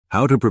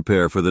How to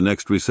prepare for the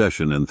next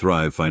recession and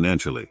thrive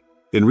financially.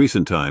 In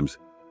recent times,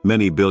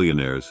 many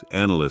billionaires,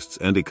 analysts,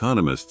 and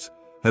economists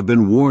have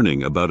been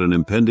warning about an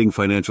impending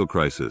financial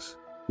crisis.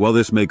 While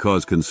this may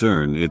cause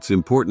concern, it's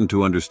important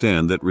to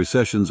understand that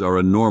recessions are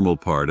a normal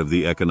part of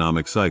the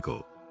economic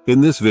cycle.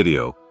 In this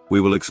video,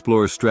 we will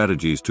explore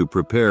strategies to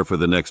prepare for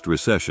the next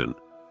recession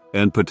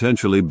and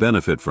potentially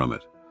benefit from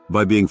it.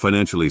 By being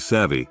financially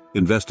savvy,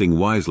 investing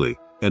wisely,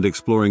 and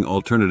exploring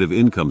alternative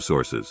income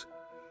sources,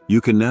 you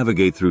can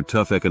navigate through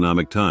tough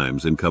economic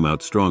times and come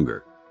out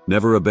stronger.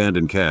 Never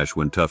abandon cash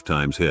when tough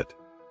times hit.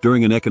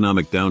 During an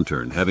economic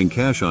downturn, having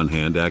cash on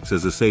hand acts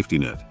as a safety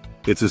net.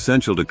 It's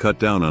essential to cut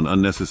down on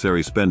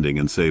unnecessary spending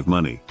and save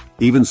money.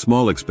 Even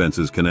small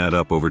expenses can add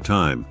up over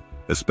time,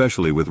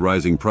 especially with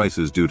rising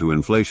prices due to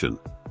inflation.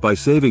 By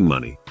saving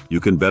money, you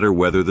can better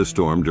weather the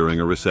storm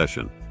during a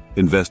recession.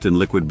 Invest in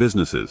liquid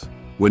businesses.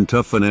 When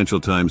tough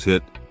financial times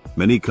hit,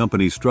 many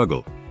companies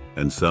struggle,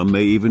 and some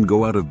may even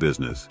go out of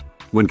business.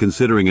 When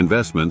considering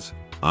investments,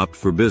 opt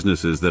for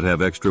businesses that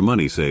have extra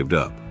money saved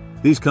up.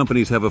 These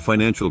companies have a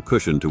financial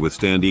cushion to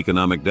withstand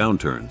economic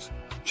downturns.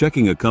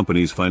 Checking a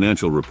company's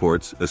financial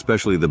reports,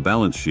 especially the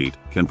balance sheet,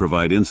 can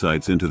provide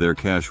insights into their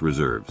cash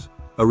reserves.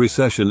 A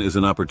recession is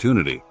an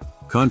opportunity.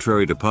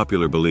 Contrary to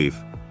popular belief,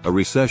 a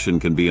recession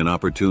can be an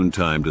opportune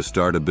time to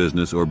start a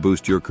business or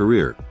boost your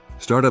career.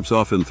 Startups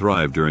often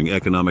thrive during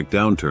economic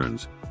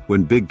downturns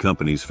when big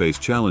companies face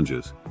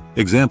challenges.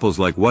 Examples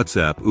like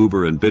WhatsApp,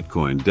 Uber, and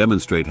Bitcoin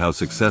demonstrate how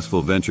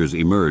successful ventures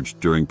emerged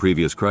during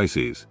previous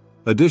crises.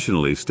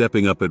 Additionally,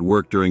 stepping up at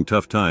work during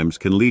tough times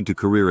can lead to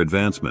career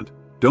advancement.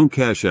 Don't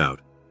cash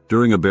out.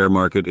 During a bear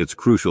market, it's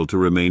crucial to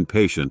remain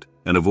patient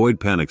and avoid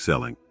panic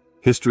selling.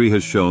 History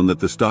has shown that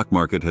the stock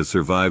market has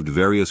survived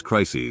various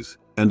crises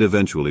and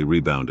eventually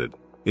rebounded.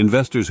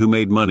 Investors who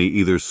made money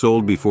either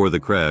sold before the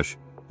crash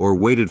or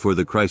waited for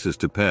the crisis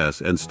to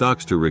pass and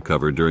stocks to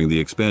recover during the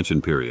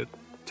expansion period.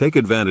 Take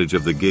advantage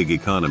of the gig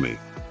economy.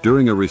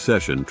 During a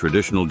recession,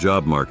 traditional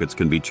job markets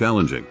can be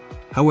challenging.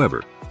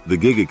 However, the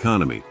gig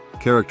economy,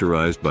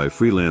 characterized by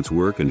freelance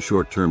work and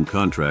short-term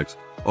contracts,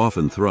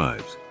 often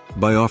thrives.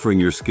 By offering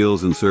your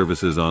skills and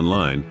services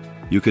online,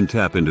 you can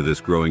tap into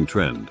this growing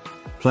trend.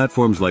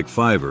 Platforms like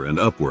Fiverr and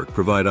Upwork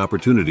provide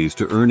opportunities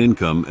to earn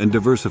income and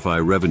diversify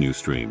revenue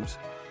streams.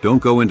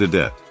 Don't go into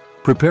debt.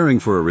 Preparing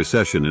for a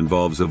recession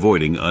involves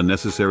avoiding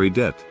unnecessary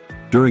debt.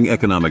 During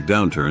economic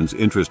downturns,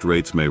 interest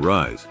rates may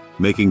rise,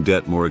 making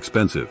debt more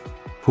expensive.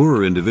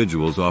 Poorer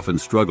individuals often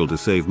struggle to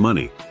save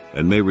money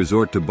and may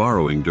resort to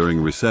borrowing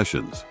during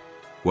recessions,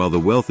 while the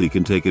wealthy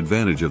can take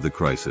advantage of the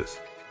crisis.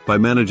 By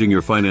managing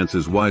your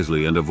finances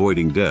wisely and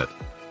avoiding debt,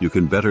 you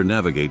can better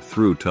navigate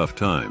through tough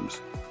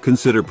times.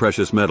 Consider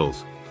precious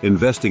metals.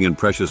 Investing in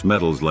precious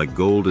metals like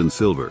gold and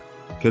silver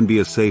can be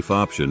a safe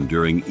option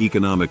during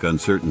economic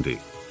uncertainty.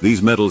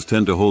 These metals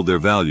tend to hold their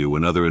value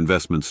when other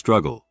investments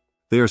struggle.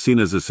 They are seen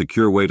as a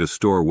secure way to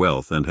store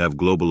wealth and have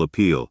global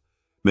appeal,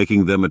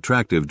 making them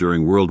attractive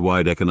during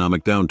worldwide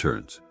economic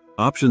downturns.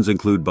 Options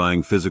include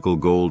buying physical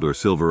gold or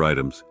silver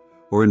items,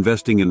 or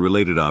investing in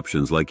related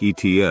options like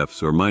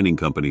ETFs or mining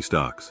company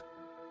stocks.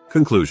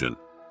 Conclusion: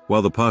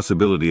 while the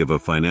possibility of a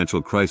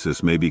financial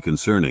crisis may be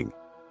concerning,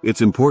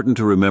 it's important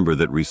to remember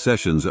that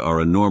recessions are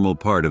a normal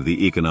part of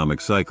the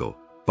economic cycle.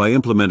 By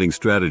implementing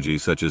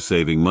strategies such as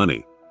saving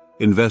money,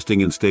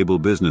 investing in stable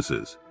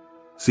businesses,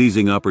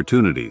 seizing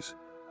opportunities,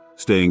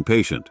 staying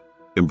patient,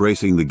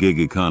 embracing the gig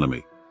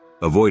economy,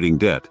 avoiding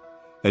debt,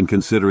 and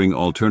considering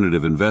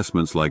alternative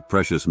investments like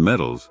precious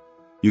metals,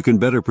 you can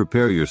better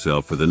prepare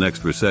yourself for the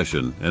next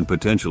recession and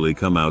potentially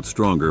come out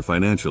stronger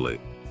financially.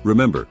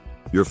 Remember,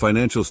 your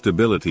financial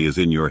stability is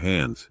in your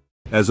hands.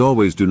 As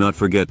always, do not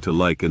forget to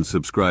like and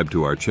subscribe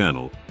to our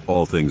channel,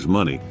 All Things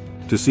Money,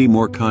 to see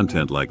more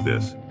content like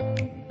this.